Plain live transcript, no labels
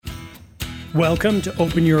Welcome to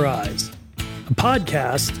Open Your Eyes, a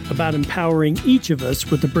podcast about empowering each of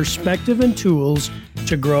us with the perspective and tools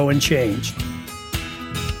to grow and change.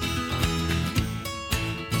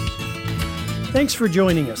 Thanks for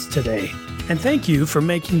joining us today, and thank you for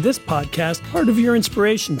making this podcast part of your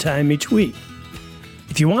inspiration time each week.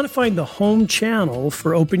 If you want to find the home channel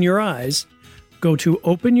for Open Your Eyes, go to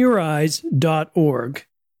openyoureyes.org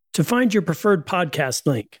to find your preferred podcast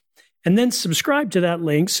link, and then subscribe to that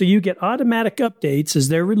link so you get automatic updates as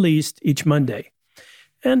they're released each Monday.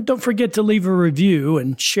 And don't forget to leave a review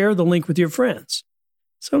and share the link with your friends.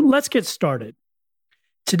 So let's get started.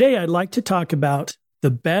 Today, I'd like to talk about the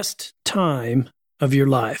best time of your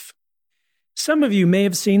life. Some of you may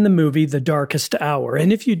have seen the movie The Darkest Hour,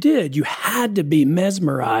 and if you did, you had to be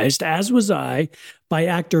mesmerized, as was I, by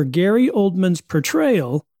actor Gary Oldman's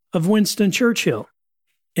portrayal of Winston Churchill.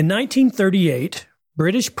 In 1938,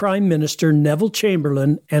 British Prime Minister Neville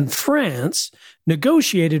Chamberlain and France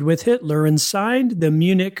negotiated with Hitler and signed the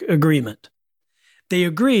Munich Agreement. They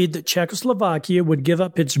agreed that Czechoslovakia would give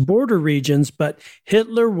up its border regions, but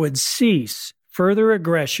Hitler would cease further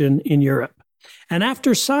aggression in Europe. And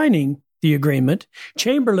after signing the agreement,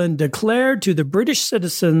 Chamberlain declared to the British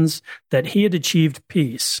citizens that he had achieved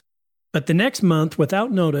peace. But the next month,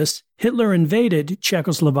 without notice, Hitler invaded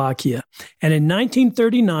Czechoslovakia. And in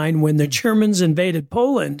 1939, when the Germans invaded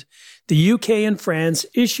Poland, the UK and France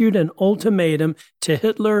issued an ultimatum to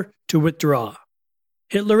Hitler to withdraw.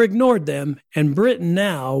 Hitler ignored them, and Britain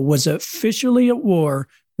now was officially at war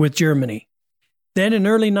with Germany. Then in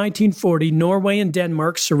early 1940, Norway and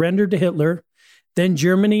Denmark surrendered to Hitler. Then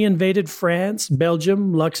Germany invaded France,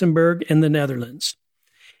 Belgium, Luxembourg, and the Netherlands.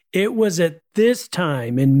 It was at this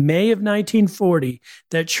time, in May of 1940,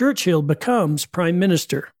 that Churchill becomes prime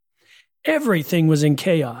minister. Everything was in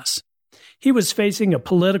chaos. He was facing a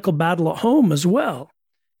political battle at home as well.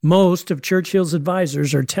 Most of Churchill's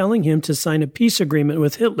advisors are telling him to sign a peace agreement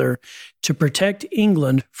with Hitler to protect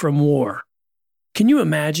England from war. Can you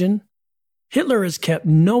imagine? Hitler has kept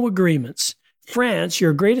no agreements. France,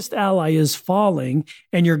 your greatest ally, is falling,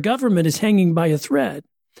 and your government is hanging by a thread.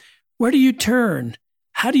 Where do you turn?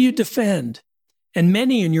 How do you defend? And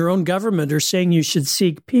many in your own government are saying you should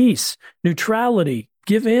seek peace, neutrality,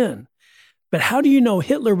 give in. But how do you know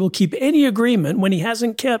Hitler will keep any agreement when he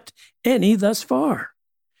hasn't kept any thus far?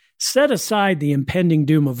 Set aside the impending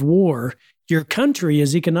doom of war, your country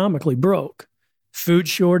is economically broke. Food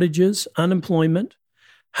shortages, unemployment.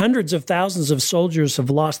 Hundreds of thousands of soldiers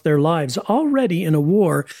have lost their lives already in a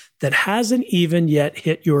war that hasn't even yet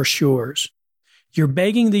hit your shores. You're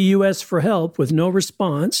begging the U.S. for help with no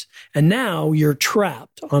response, and now you're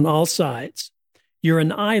trapped on all sides. You're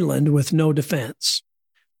an island with no defense.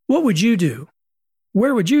 What would you do?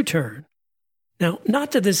 Where would you turn? Now,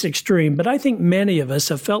 not to this extreme, but I think many of us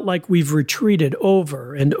have felt like we've retreated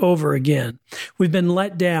over and over again. We've been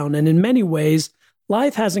let down, and in many ways,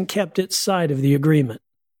 life hasn't kept its side of the agreement.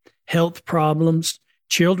 Health problems,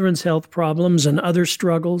 children's health problems, and other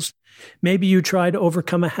struggles. Maybe you try to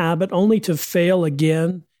overcome a habit only to fail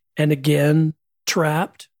again and again,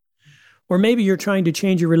 trapped. Or maybe you're trying to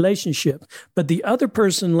change a relationship, but the other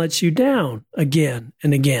person lets you down again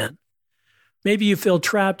and again. Maybe you feel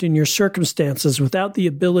trapped in your circumstances without the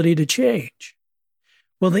ability to change.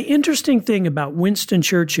 Well, the interesting thing about Winston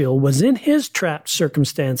Churchill was in his trapped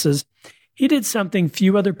circumstances, he did something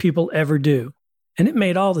few other people ever do, and it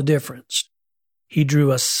made all the difference. He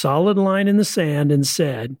drew a solid line in the sand and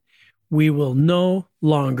said, "We will no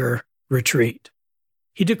longer retreat."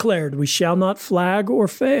 He declared, "We shall not flag or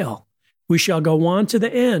fail. We shall go on to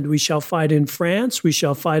the end. We shall fight in France. We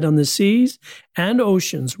shall fight on the seas and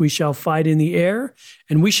oceans. We shall fight in the air,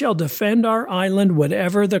 and we shall defend our island,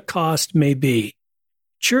 whatever the cost may be."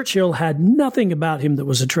 Churchill had nothing about him that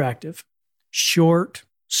was attractive. Short,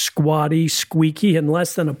 squatty, squeaky, and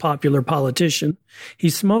less than a popular politician. He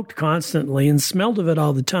smoked constantly and smelled of it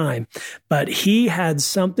all the time, but he had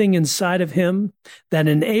something inside of him that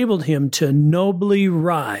enabled him to nobly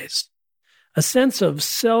rise, a sense of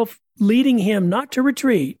self leading him not to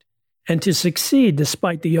retreat and to succeed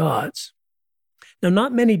despite the odds. Now,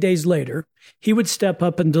 not many days later, he would step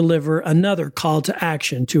up and deliver another call to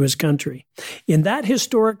action to his country. In that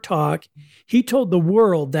historic talk, he told the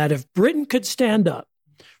world that if Britain could stand up,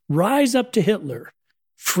 rise up to Hitler,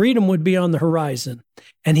 freedom would be on the horizon.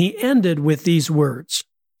 And he ended with these words,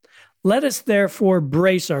 "Let us therefore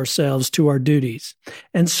brace ourselves to our duties,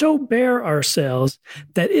 and so bear ourselves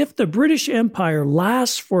that if the British Empire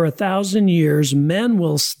lasts for 1,000 years, men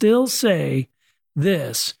will still say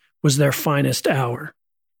this was their finest hour."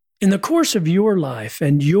 In the course of your life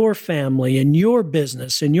and your family and your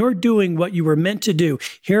business, and you're doing what you were meant to do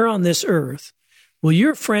here on this earth, will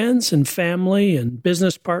your friends and family and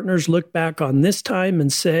business partners look back on this time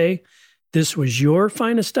and say, this was your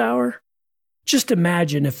finest hour? Just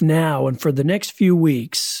imagine if now and for the next few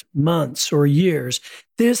weeks, months, or years,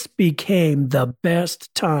 this became the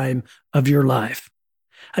best time of your life.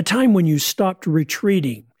 A time when you stopped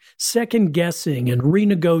retreating, second-guessing, and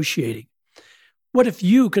renegotiating. What if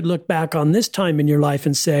you could look back on this time in your life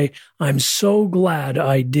and say, I'm so glad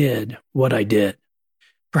I did what I did?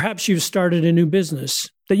 Perhaps you've started a new business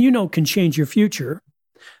that you know can change your future,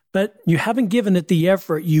 but you haven't given it the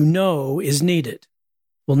effort you know is needed.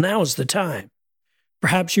 Well, now is the time.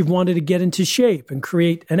 Perhaps you've wanted to get into shape and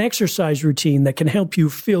create an exercise routine that can help you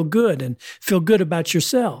feel good and feel good about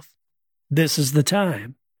yourself. This is the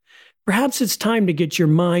time. Perhaps it's time to get your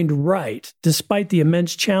mind right, despite the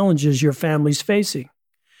immense challenges your family's facing.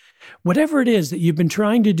 Whatever it is that you've been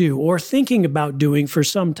trying to do or thinking about doing for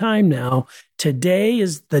some time now, today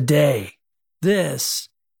is the day. This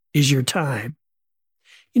is your time.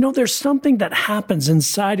 You know, there's something that happens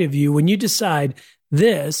inside of you when you decide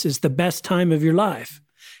this is the best time of your life,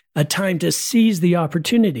 a time to seize the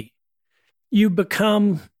opportunity. You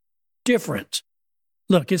become different.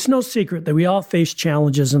 Look, it's no secret that we all face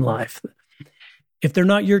challenges in life. If they're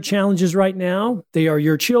not your challenges right now, they are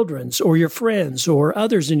your children's or your friends or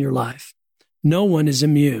others in your life. No one is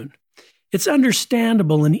immune. It's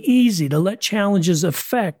understandable and easy to let challenges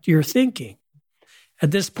affect your thinking.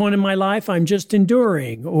 At this point in my life, I'm just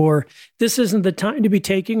enduring, or this isn't the time to be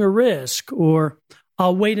taking a risk, or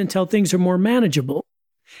I'll wait until things are more manageable.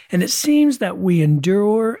 And it seems that we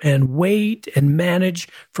endure and wait and manage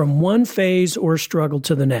from one phase or struggle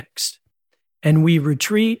to the next. And we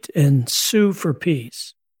retreat and sue for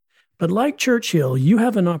peace. But like Churchill, you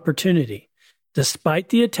have an opportunity, despite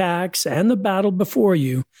the attacks and the battle before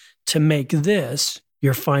you, to make this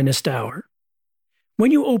your finest hour.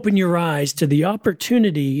 When you open your eyes to the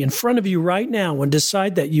opportunity in front of you right now and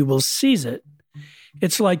decide that you will seize it,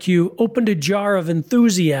 it's like you opened a jar of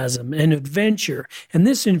enthusiasm and adventure, and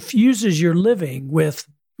this infuses your living with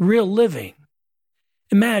real living.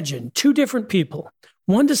 Imagine two different people.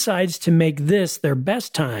 One decides to make this their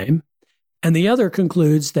best time, and the other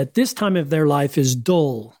concludes that this time of their life is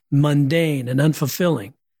dull, mundane, and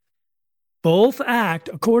unfulfilling. Both act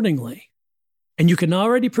accordingly, and you can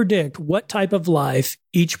already predict what type of life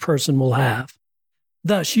each person will have.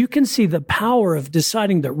 Thus, you can see the power of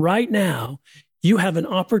deciding that right now, you have an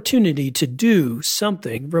opportunity to do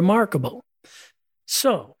something remarkable.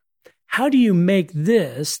 So, how do you make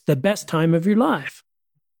this the best time of your life?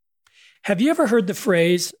 Have you ever heard the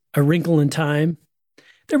phrase, A Wrinkle in Time?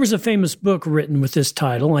 There was a famous book written with this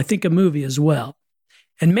title, I think a movie as well.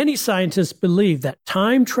 And many scientists believe that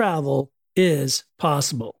time travel is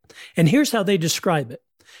possible. And here's how they describe it.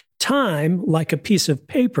 Time, like a piece of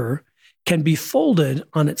paper, can be folded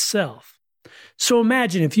on itself. So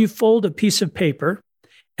imagine if you fold a piece of paper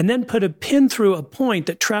and then put a pin through a point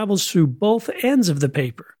that travels through both ends of the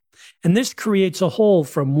paper. And this creates a hole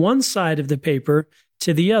from one side of the paper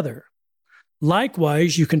to the other.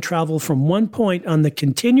 Likewise, you can travel from one point on the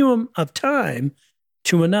continuum of time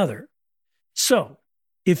to another. So,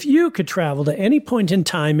 if you could travel to any point in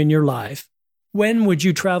time in your life, when would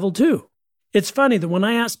you travel to? It's funny that when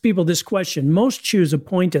I ask people this question, most choose a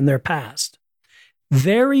point in their past.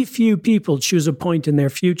 Very few people choose a point in their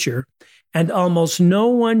future, and almost no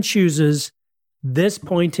one chooses this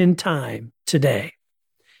point in time today.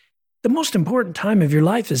 The most important time of your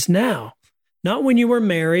life is now, not when you were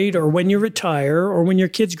married or when you retire or when your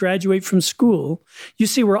kids graduate from school. You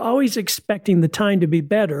see, we're always expecting the time to be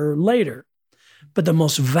better later, but the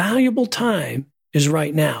most valuable time is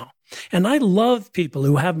right now. And I love people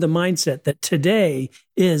who have the mindset that today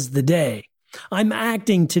is the day. I'm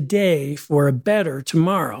acting today for a better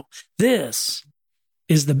tomorrow. This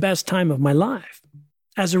is the best time of my life.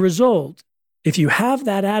 As a result, if you have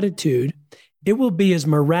that attitude, it will be as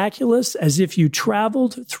miraculous as if you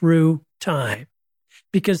traveled through time.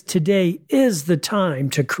 Because today is the time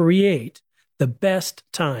to create the best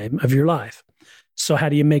time of your life. So how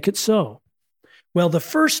do you make it so? Well, the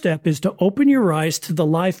first step is to open your eyes to the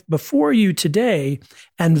life before you today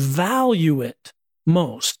and value it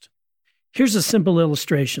most. Here's a simple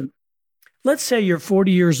illustration. Let's say you're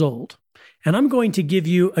 40 years old, and I'm going to give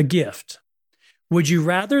you a gift. Would you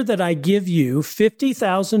rather that I give you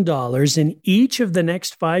 $50,000 in each of the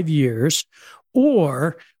next 5 years,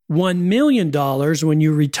 or $1 million when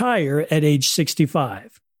you retire at age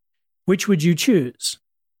 65? Which would you choose?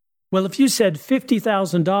 Well, if you said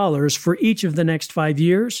 $50,000 for each of the next 5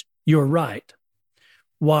 years, you're right.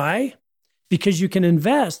 Why? Because you can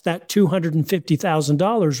invest that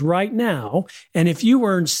 $250,000 right now. And if you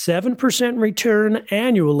earn 7% return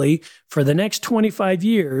annually for the next 25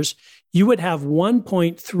 years, you would have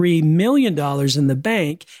 $1.3 million in the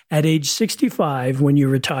bank at age 65 when you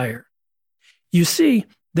retire. You see,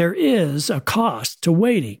 there is a cost to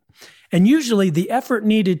waiting. And usually the effort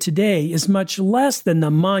needed today is much less than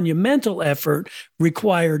the monumental effort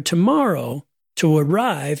required tomorrow to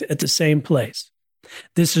arrive at the same place.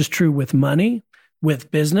 This is true with money,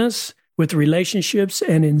 with business, with relationships,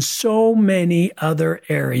 and in so many other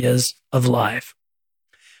areas of life.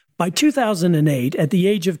 By 2008, at the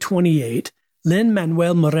age of 28,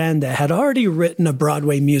 Lin-Manuel Miranda had already written a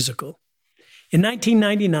Broadway musical. In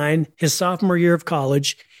 1999, his sophomore year of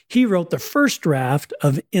college, he wrote the first draft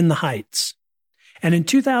of In the Heights. And in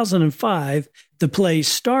 2005, the play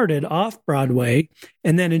started off Broadway,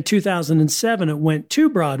 and then in 2007, it went to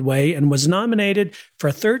Broadway and was nominated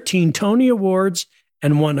for 13 Tony Awards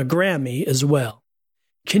and won a Grammy as well.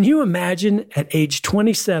 Can you imagine at age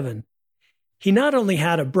 27, he not only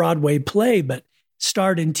had a Broadway play, but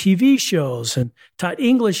starred in TV shows and taught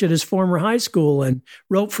English at his former high school and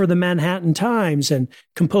wrote for the Manhattan Times and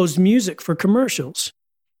composed music for commercials.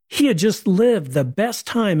 He had just lived the best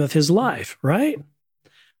time of his life, right?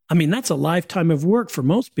 I mean, that's a lifetime of work for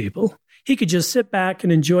most people. He could just sit back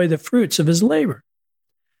and enjoy the fruits of his labor.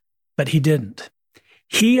 But he didn't.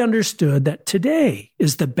 He understood that today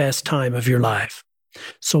is the best time of your life.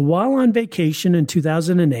 So while on vacation in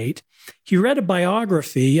 2008, he read a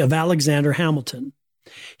biography of Alexander Hamilton.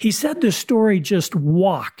 He said the story just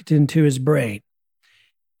walked into his brain.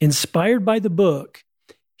 Inspired by the book,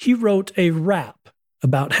 he wrote a rap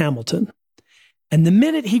about Hamilton. And the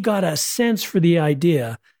minute he got a sense for the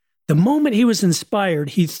idea, the moment he was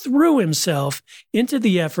inspired, he threw himself into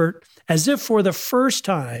the effort as if for the first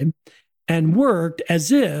time and worked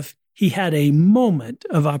as if he had a moment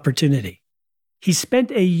of opportunity. He spent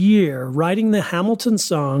a year writing the Hamilton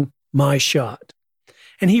song, My Shot,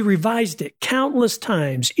 and he revised it countless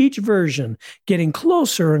times, each version getting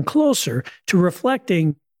closer and closer to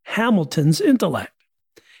reflecting Hamilton's intellect.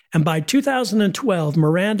 And by 2012,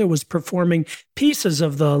 Miranda was performing pieces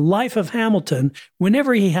of the life of Hamilton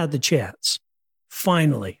whenever he had the chance.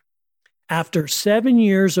 Finally, after 7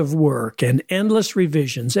 years of work and endless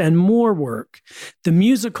revisions and more work, the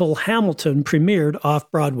musical Hamilton premiered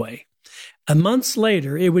off Broadway. A month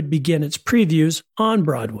later, it would begin its previews on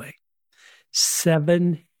Broadway.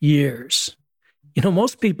 7 years. You know,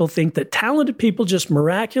 most people think that talented people just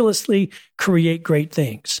miraculously create great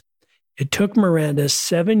things. It took Miranda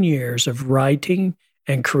 7 years of writing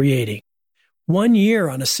and creating. 1 year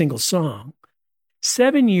on a single song.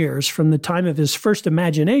 7 years from the time of his first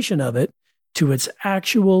imagination of it to its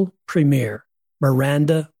actual premiere.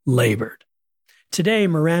 Miranda labored. Today,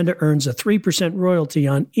 Miranda earns a 3% royalty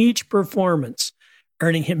on each performance,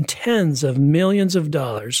 earning him tens of millions of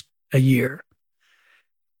dollars a year.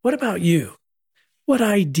 What about you? What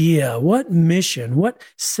idea, what mission, what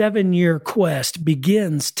 7-year quest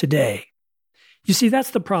begins today? You see,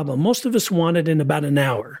 that's the problem. Most of us want it in about an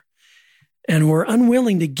hour, and we're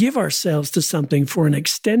unwilling to give ourselves to something for an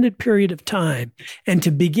extended period of time and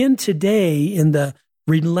to begin today in the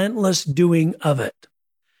relentless doing of it.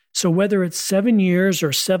 So whether it's 7 years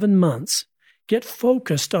or 7 months, get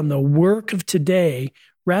focused on the work of today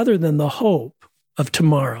rather than the hope of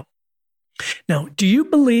tomorrow. Now, do you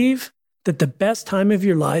believe that the best time of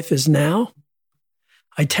your life is now?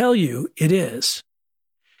 I tell you, it is.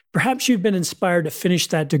 Perhaps you've been inspired to finish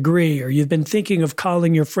that degree, or you've been thinking of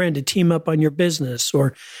calling your friend to team up on your business,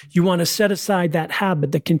 or you want to set aside that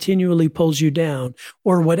habit that continually pulls you down,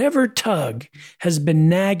 or whatever tug has been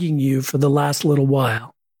nagging you for the last little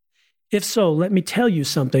while. If so, let me tell you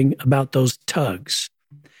something about those tugs.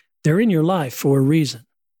 They're in your life for a reason.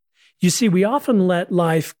 You see, we often let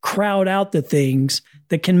life crowd out the things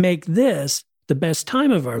that can make this the best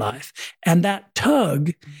time of our life. And that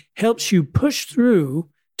tug helps you push through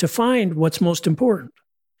to find what's most important.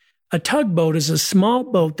 A tugboat is a small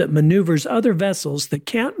boat that maneuvers other vessels that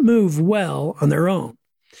can't move well on their own.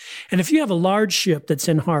 And if you have a large ship that's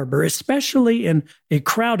in harbor, especially in a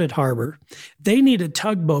crowded harbor, they need a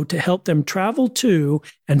tugboat to help them travel to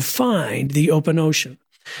and find the open ocean.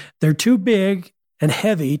 They're too big and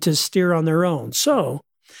heavy to steer on their own. So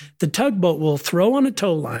the tugboat will throw on a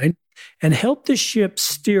tow line and help the ship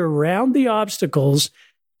steer around the obstacles,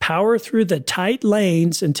 power through the tight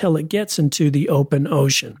lanes until it gets into the open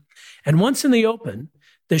ocean. And once in the open,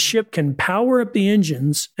 the ship can power up the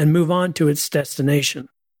engines and move on to its destination.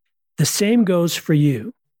 The same goes for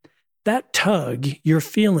you. That tug you're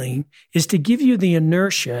feeling is to give you the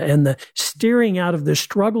inertia and the steering out of the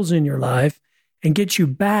struggles in your life and get you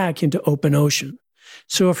back into open ocean.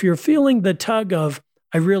 So if you're feeling the tug of,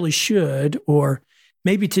 I really should, or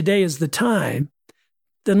maybe today is the time,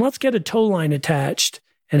 then let's get a tow line attached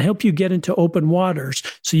and help you get into open waters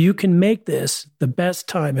so you can make this the best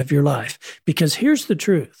time of your life. Because here's the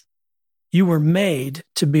truth. You were made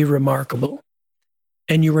to be remarkable.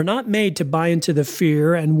 And you were not made to buy into the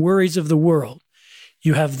fear and worries of the world.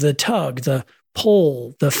 You have the tug, the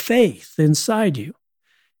pull, the faith inside you.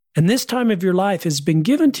 And this time of your life has been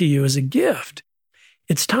given to you as a gift.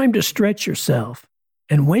 It's time to stretch yourself.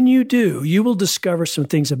 And when you do, you will discover some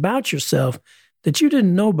things about yourself that you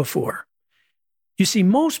didn't know before. You see,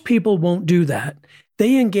 most people won't do that.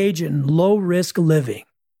 They engage in low-risk living,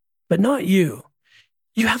 but not you.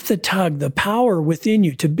 You have the tug, the power within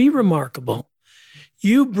you to be remarkable.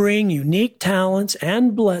 You bring unique talents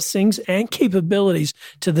and blessings and capabilities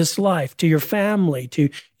to this life, to your family, to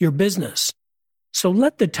your business. So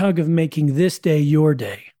let the tug of making this day your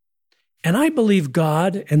day. And I believe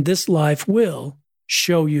God and this life will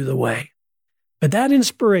show you the way. But that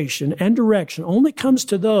inspiration and direction only comes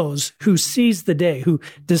to those who seize the day, who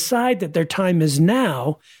decide that their time is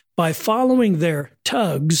now by following their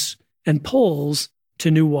tugs and pulls to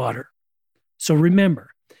new water. So remember,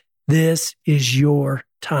 this is your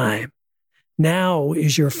time. Now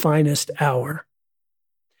is your finest hour.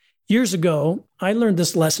 Years ago, I learned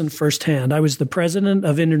this lesson firsthand. I was the president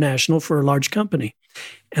of international for a large company,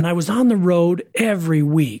 and I was on the road every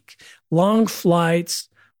week, long flights,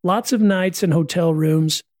 lots of nights in hotel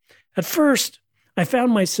rooms. At first, I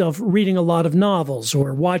found myself reading a lot of novels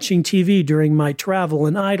or watching TV during my travel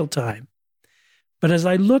and idle time. But as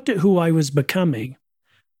I looked at who I was becoming,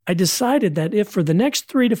 I decided that if for the next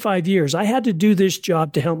 3 to 5 years I had to do this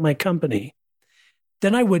job to help my company,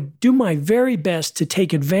 then I would do my very best to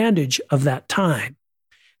take advantage of that time.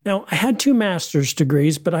 Now, I had 2 master's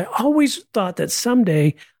degrees, but I always thought that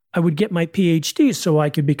someday I would get my PhD so I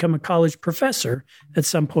could become a college professor at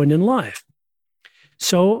some point in life.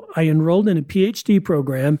 So I enrolled in a PhD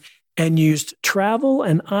program and used travel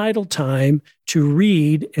and idle time to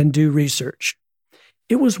read and do research.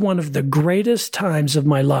 It was one of the greatest times of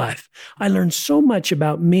my life. I learned so much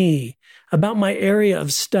about me, about my area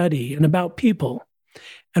of study, and about people.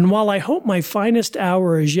 And while I hope my finest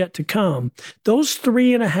hour is yet to come, those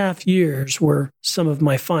 3.5 years were some of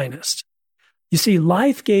my finest. You see,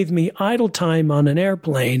 life gave me idle time on an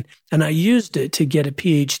airplane, and I used it to get a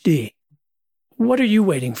PhD. What are you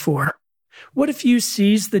waiting for? What if you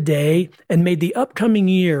seized the day and made the upcoming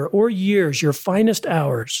year or years your finest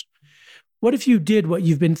hours? What if you did what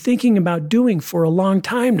you've been thinking about doing for a long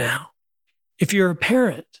time now? If you're a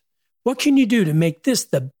parent, what can you do to make this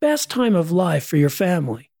the best time of life for your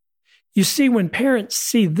family? You see, when parents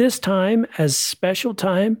see this time as special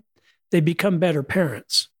time, they become better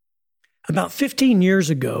parents. About 15 years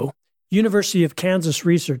ago, University of Kansas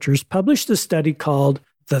researchers published a study called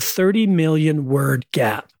the 30 million word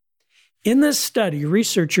gap. In this study,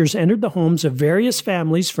 researchers entered the homes of various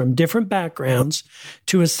families from different backgrounds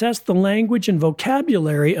to assess the language and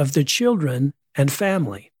vocabulary of the children and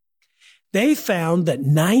family. They found that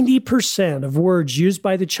 90% of words used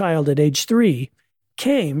by the child at age 3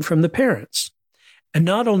 came from the parents. And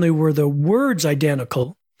not only were the words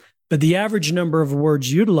identical, but the average number of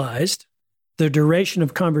words utilized, the duration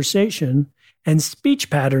of conversation, and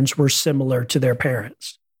speech patterns were similar to their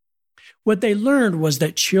parents. What they learned was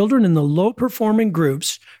that children in the low-performing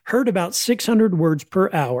groups heard about 600 words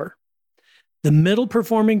per hour. The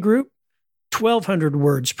middle-performing group, 1,200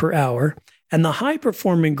 words per hour, and the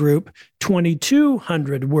high-performing group,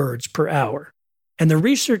 2,200 words per hour. And the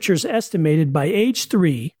researchers estimated by age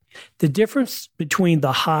 3, the difference between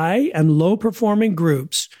the high and low-performing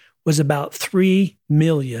groups was about 3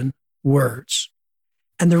 million words.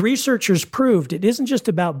 And the researchers proved it isn't just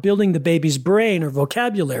about building the baby's brain or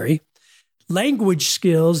vocabulary. Language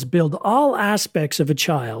skills build all aspects of a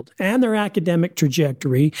child and their academic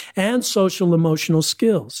trajectory and social emotional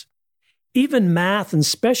skills. Even math and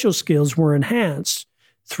special skills were enhanced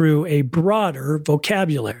through a broader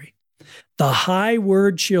vocabulary. The high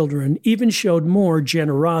word children even showed more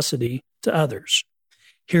generosity to others.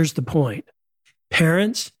 Here's the point.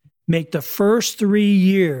 Parents, make the first 3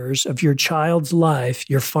 years of your child's life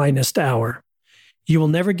your finest hour. You will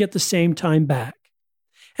never get the same time back.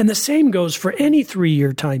 And the same goes for any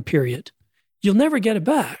 3-year time period. You'll never get it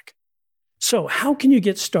back. So how can you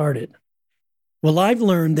get started? Well, I've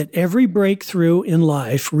learned that every breakthrough in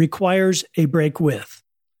life requires a break with.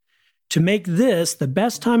 To make this the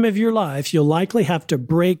best time of your life, you'll likely have to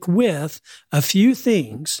break with a few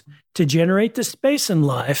things to generate the space in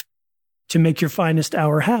life to make your finest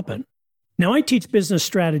hour happen. Now, I teach business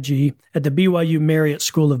strategy at the BYU Marriott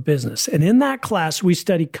School of Business, and in that class, we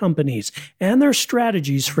study companies and their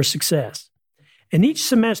strategies for success. And each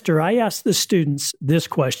semester, I ask the students this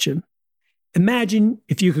question. Imagine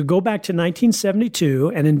if you could go back to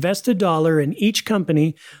 1972 and invest $1 in each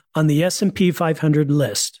company on the S&P 500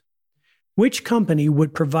 list. Which company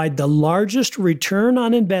would provide the largest return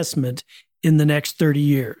on investment in the next 30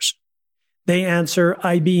 years? They answer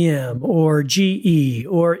IBM or GE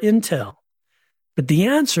or Intel. But the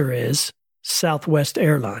answer is Southwest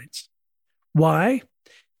Airlines. Why?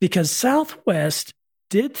 Because Southwest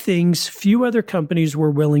did things few other companies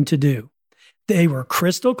were willing to do. They were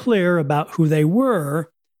crystal clear about who they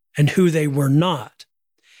were and who they were not.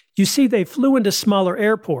 You see, they flew into smaller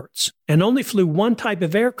airports and only flew one type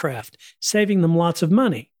of aircraft, saving them lots of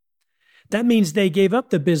money. That means they gave up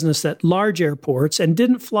the business at large airports and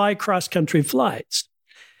didn't fly cross-country flights.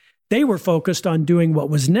 They were focused on doing what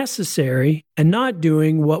was necessary and not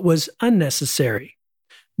doing what was unnecessary.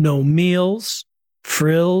 No meals,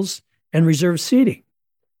 frills, and reserved seating.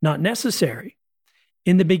 Not necessary.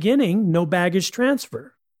 In the beginning, no baggage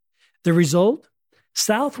transfer. The result?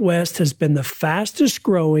 Southwest has been the fastest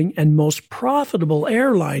growing and most profitable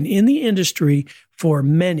airline in the industry for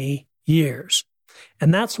many years.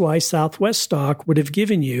 And that's why Southwest stock would have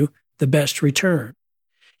given you the best return.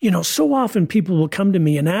 You know, so often people will come to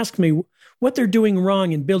me and ask me what they're doing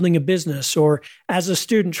wrong in building a business, or as a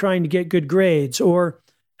student trying to get good grades, or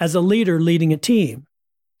as a leader leading a team.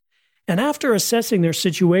 And after assessing their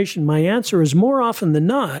situation, my answer is more often than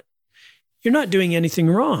not, you're not doing anything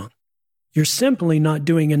wrong. You're simply not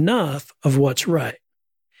doing enough of what's right.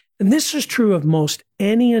 And this is true of most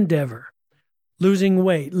any endeavor, losing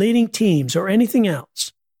weight, leading teams, or anything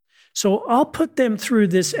else. So I'll put them through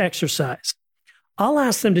this exercise. I'll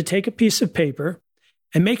ask them to take a piece of paper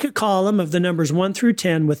and make a column of the numbers 1 through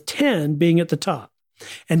 10, with 10 being at the top.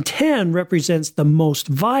 And 10 represents the most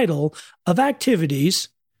vital of activities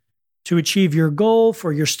to achieve your goal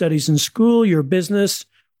for your studies in school, your business,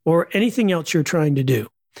 or anything else you're trying to do.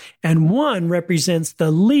 And 1 represents the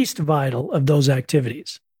least vital of those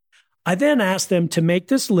activities. I then ask them to make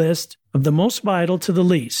this list of the most vital to the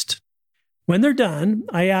least. When they're done,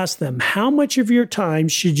 I ask them, how much of your time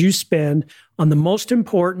should you spend on the most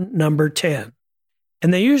important number 10?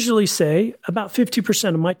 And they usually say, about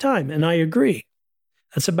 50% of my time. And I agree.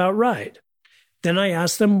 That's about right. Then I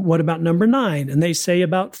ask them, what about number 9? And they say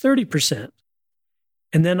about 30%.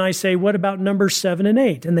 And then I say, what about number 7 and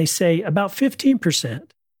 8? And they say about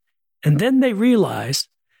 15%. And then they realize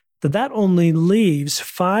that that only leaves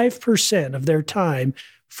 5% of their time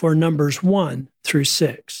for numbers 1 through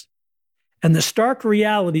 6. And the stark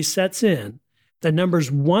reality sets in that numbers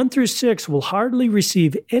 1 through 6 will hardly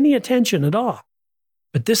receive any attention at all.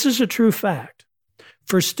 But this is a true fact.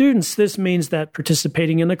 For students, this means that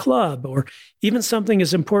participating in a club, or even something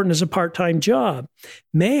as important as a part-time job,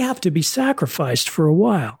 may have to be sacrificed for a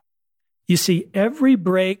while. You see, every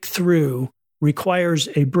breakthrough requires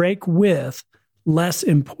a break with less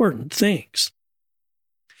important things.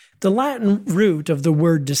 The Latin root of the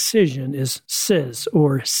word decision is cis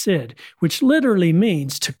or sid, which literally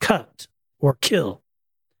means to cut or kill.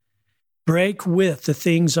 Break with the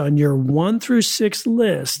things on your 1 through 6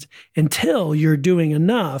 list until you're doing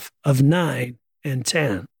enough of 9 and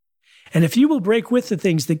 10. And if you will break with the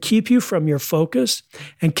things that keep you from your focus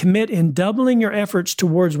and commit in doubling your efforts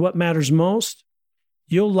towards what matters most,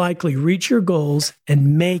 you'll likely reach your goals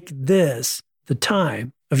and make this the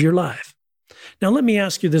time of your life. Now, let me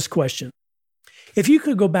ask you this question. If you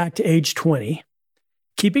could go back to age 20,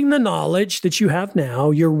 keeping the knowledge that you have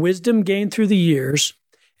now, your wisdom gained through the years,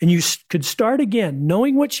 and you could start again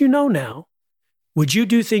knowing what you know now, would you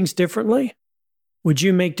do things differently? Would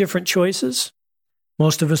you make different choices?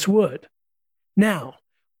 Most of us would. Now,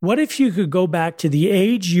 what if you could go back to the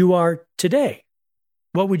age you are today?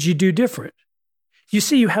 What would you do different? You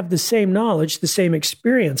see, you have the same knowledge, the same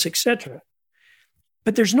experience, etc.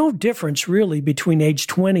 But there's no difference really between age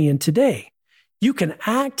 20 and today. You can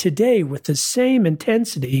act today with the same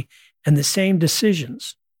intensity and the same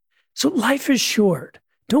decisions. So life is short.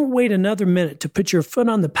 Don't wait another minute to put your foot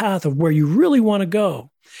on the path of where you really want to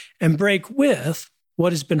go and break with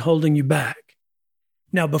what has been holding you back.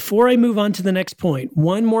 Now, before I move on to the next point,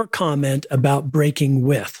 one more comment about breaking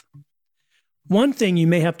with. One thing you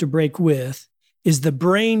may have to break with is the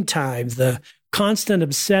brain time, the constant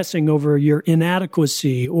obsessing over your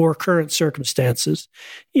inadequacy or current circumstances.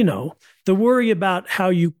 You know, The worry about how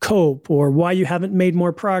you cope or why you haven't made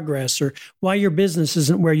more progress or why your business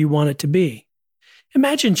isn't where you want it to be.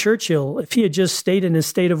 Imagine Churchill if he had just stayed in his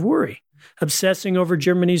state of worry, obsessing over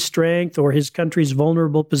Germany's strength or his country's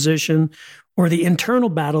vulnerable position or the internal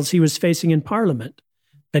battles he was facing in Parliament.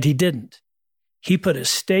 But he didn't. He put a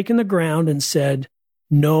stake in the ground and said,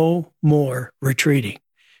 "No more retreating.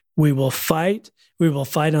 We will fight. We will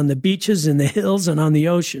fight on the beaches, in the hills, and on the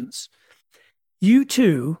oceans." You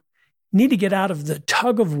too need to get out of the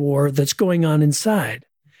tug of war that's going on inside.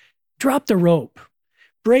 Drop the rope.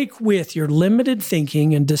 Break with your limited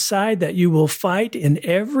thinking and decide that you will fight in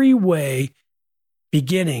every way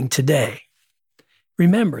beginning today.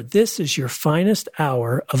 Remember, this is your finest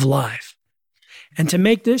hour of life. And to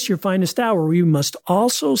make this your finest hour, you must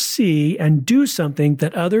also see and do something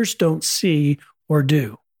that others don't see or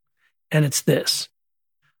do. And it's this.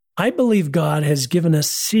 I believe God has given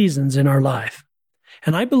us seasons in our life.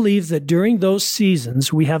 And I believe that during those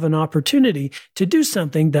seasons, we have an opportunity to do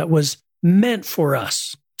something that was meant for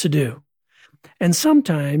us to do. And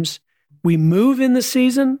sometimes we move in the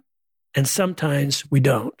season, and sometimes we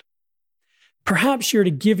don't. Perhaps you're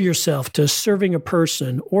to give yourself to serving a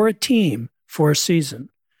person or a team for a season,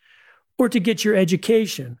 or to get your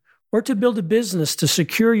education, or to build a business to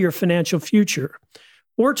secure your financial future,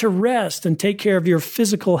 or to rest and take care of your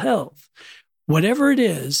physical health. Whatever it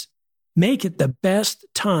is, make it the best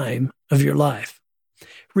time of your life.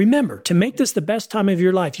 Remember, to make this the best time of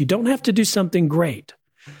your life, you don't have to do something great.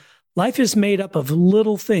 Life is made up of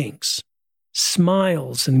little things,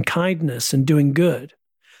 smiles and kindness and doing good.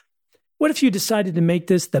 What if you decided to make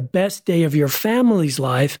this the best day of your family's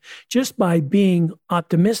life just by being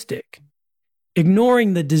optimistic,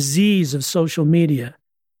 ignoring the disease of social media,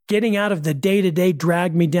 getting out of the day-to-day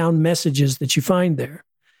drag-me-down messages that you find there?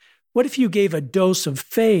 What if you gave a dose of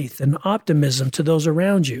faith and optimism to those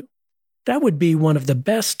around you? That would be one of the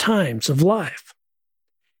best times of life.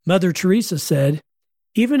 Mother Teresa said,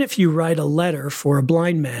 even if you write a letter for a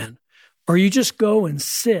blind man, or you just go and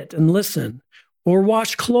sit and listen, or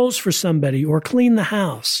wash clothes for somebody, or clean the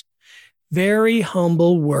house, very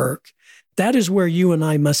humble work, that is where you and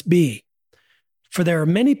I must be. For there are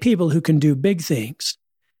many people who can do big things,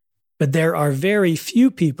 but there are very few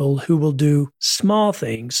people who will do small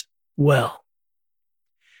things well.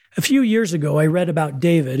 A few years ago, I read about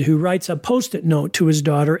David, who writes a Post-it note to his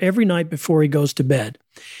daughter every night before he goes to bed.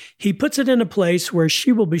 He puts it in a place where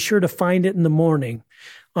she will be sure to find it in the morning,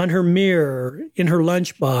 on her mirror, in her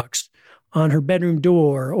lunchbox, on her bedroom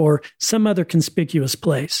door, or some other conspicuous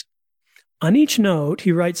place. On each note,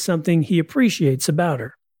 he writes something he appreciates about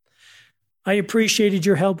her. I appreciated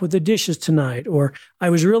your help with the dishes tonight, or I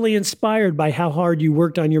was really inspired by how hard you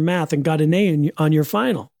worked on your math and got an A on your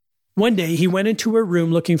final. One day, he went into her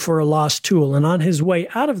room looking for a lost tool, and on his way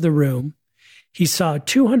out of the room, he saw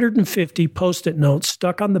 250 Post-it notes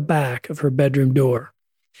stuck on the back of her bedroom door.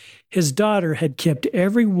 His daughter had kept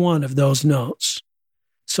every one of those notes.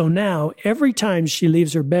 So now, every time she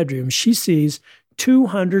leaves her bedroom, she sees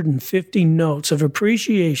 250 notes of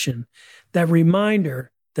appreciation that remind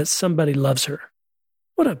her that somebody loves her.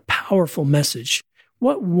 What a powerful message.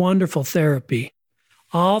 What wonderful therapy.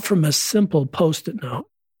 All from a simple Post-it note.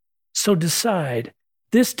 So decide,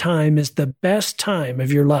 this time is the best time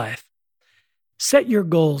of your life. Set your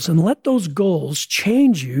goals and let those goals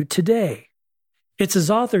change you today. It's as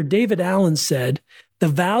author David Allen said, the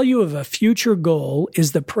value of a future goal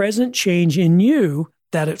is the present change in you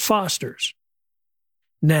that it fosters.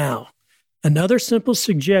 Now, another simple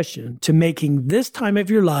suggestion to making this time of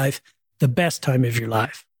your life the best time of your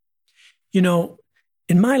life. You know,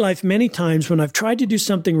 in my life, many times when I've tried to do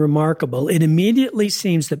something remarkable, it immediately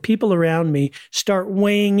seems that people around me start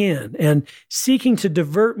weighing in and seeking to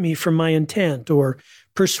divert me from my intent or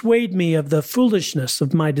persuade me of the foolishness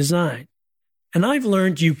of my design. And I've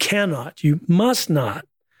learned you must not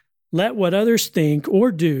let what others think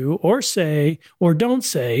or do or say or don't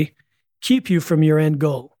say keep you from your end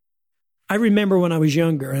goal. I remember when I was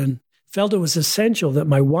younger and felt it was essential that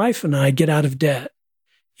my wife and I get out of debt.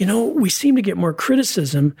 You know, we seem to get more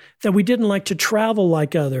criticism that we didn't like to travel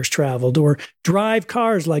like others traveled, or drive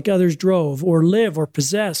cars like others drove, or live or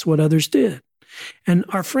possess what others did. And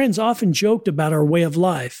our friends often joked about our way of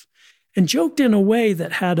life, and joked in a way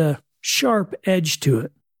that had a sharp edge to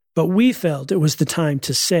it. But we felt it was the time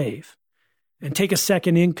to save and take a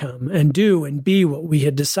second income and do and be what we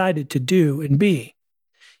had decided to do and be.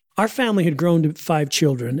 Our family had grown to 5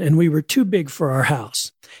 children, and we were too big for our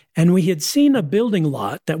house. And we had seen a building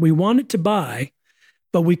lot that we wanted to buy,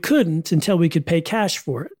 but we couldn't until we could pay cash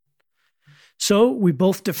for it. So we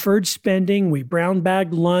both deferred spending, we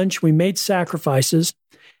brown-bagged lunch, we made sacrifices,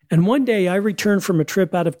 And one day I returned from a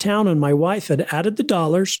trip out of town and my wife had added the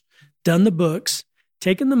dollars, done the books,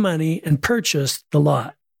 taken the money, and purchased the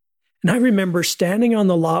lot. And I remember standing on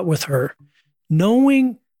the lot with her,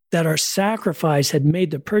 knowing that our sacrifice had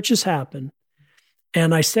made the purchase happen.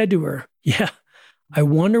 And I said to her, yeah, I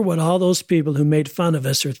wonder what all those people who made fun of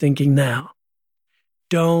us are thinking now.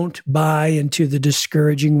 Don't buy into the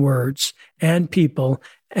discouraging words and people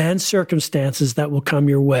and circumstances that will come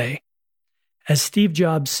your way. As Steve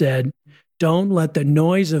Jobs said, don't let the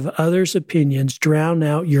noise of others' opinions drown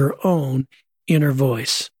out your own inner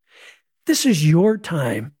voice. This is your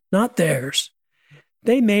time, not theirs.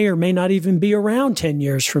 They may or may not even be around 10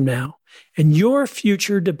 years from now, and your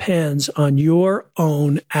future depends on your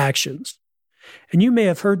own actions. And you may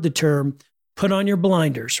have heard the term, put on your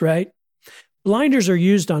blinders, right? Blinders are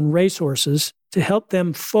used on racehorses to help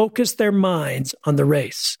them focus their minds on the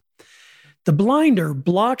race. The blinder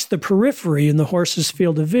blocks the periphery in the horse's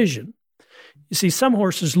field of vision. You see, some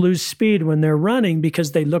horses lose speed when they're running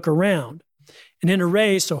because they look around. And in a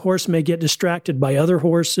race, a horse may get distracted by other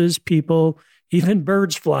horses, people, even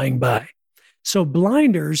birds flying by. So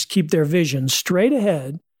blinders keep their vision straight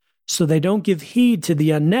ahead so they don't give heed to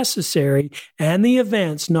the unnecessary and the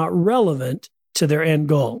events not relevant to their end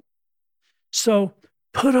goal. So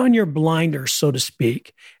put on your blinders, so to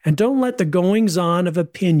speak, and don't let the goings-on of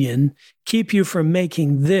opinion keep you from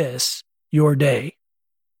making this your day.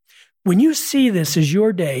 When you see this as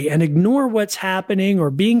your day and ignore what's happening or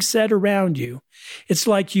being said around you, it's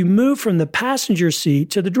like you move from the passenger seat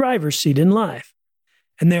to the driver's seat in life.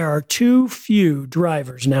 And there are too few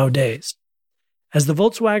drivers nowadays. As the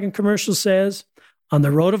Volkswagen commercial says, on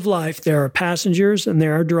the road of life, there are passengers and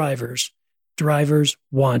there are drivers. Drivers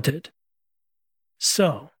wanted.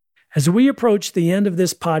 So, as we approach the end of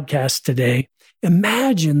this podcast today,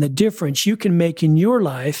 imagine the difference you can make in your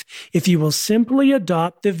life if you will simply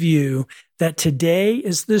adopt the view that today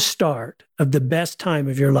is the start of the best time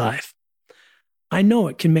of your life. I know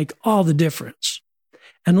it can make all the difference.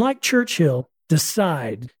 And like Churchill,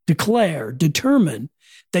 decide, declare, determine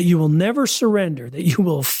that you will never surrender, that you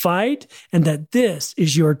will fight, and that this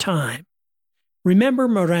is your time. Remember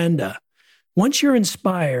Miranda. Once you're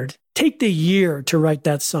inspired, take the year to write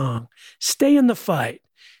that song. Stay in the fight.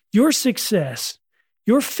 Your success,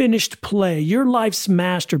 your finished play, your life's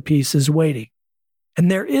masterpiece is waiting.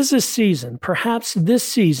 And there is a season, perhaps this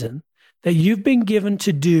season, that you've been given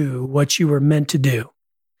to do what you were meant to do.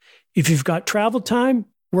 If you've got travel time,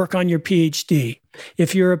 work on your PhD.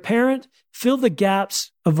 If you're a parent, fill the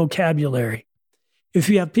gaps of vocabulary. If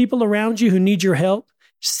you have people around you who need your help,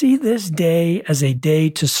 see this day as a day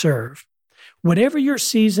to serve. Whatever your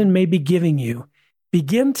season may be giving you,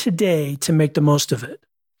 begin today to make the most of it.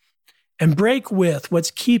 And break with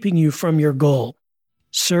what's keeping you from your goal.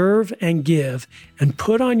 Serve and give, and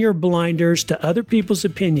put on your blinders to other people's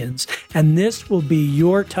opinions, and this will be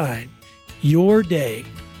your time, your day,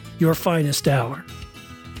 your finest hour.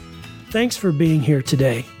 Thanks for being here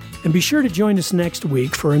today, and be sure to join us next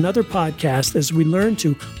week for another podcast as we learn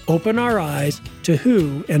to open our eyes to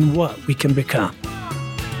who and what we can become.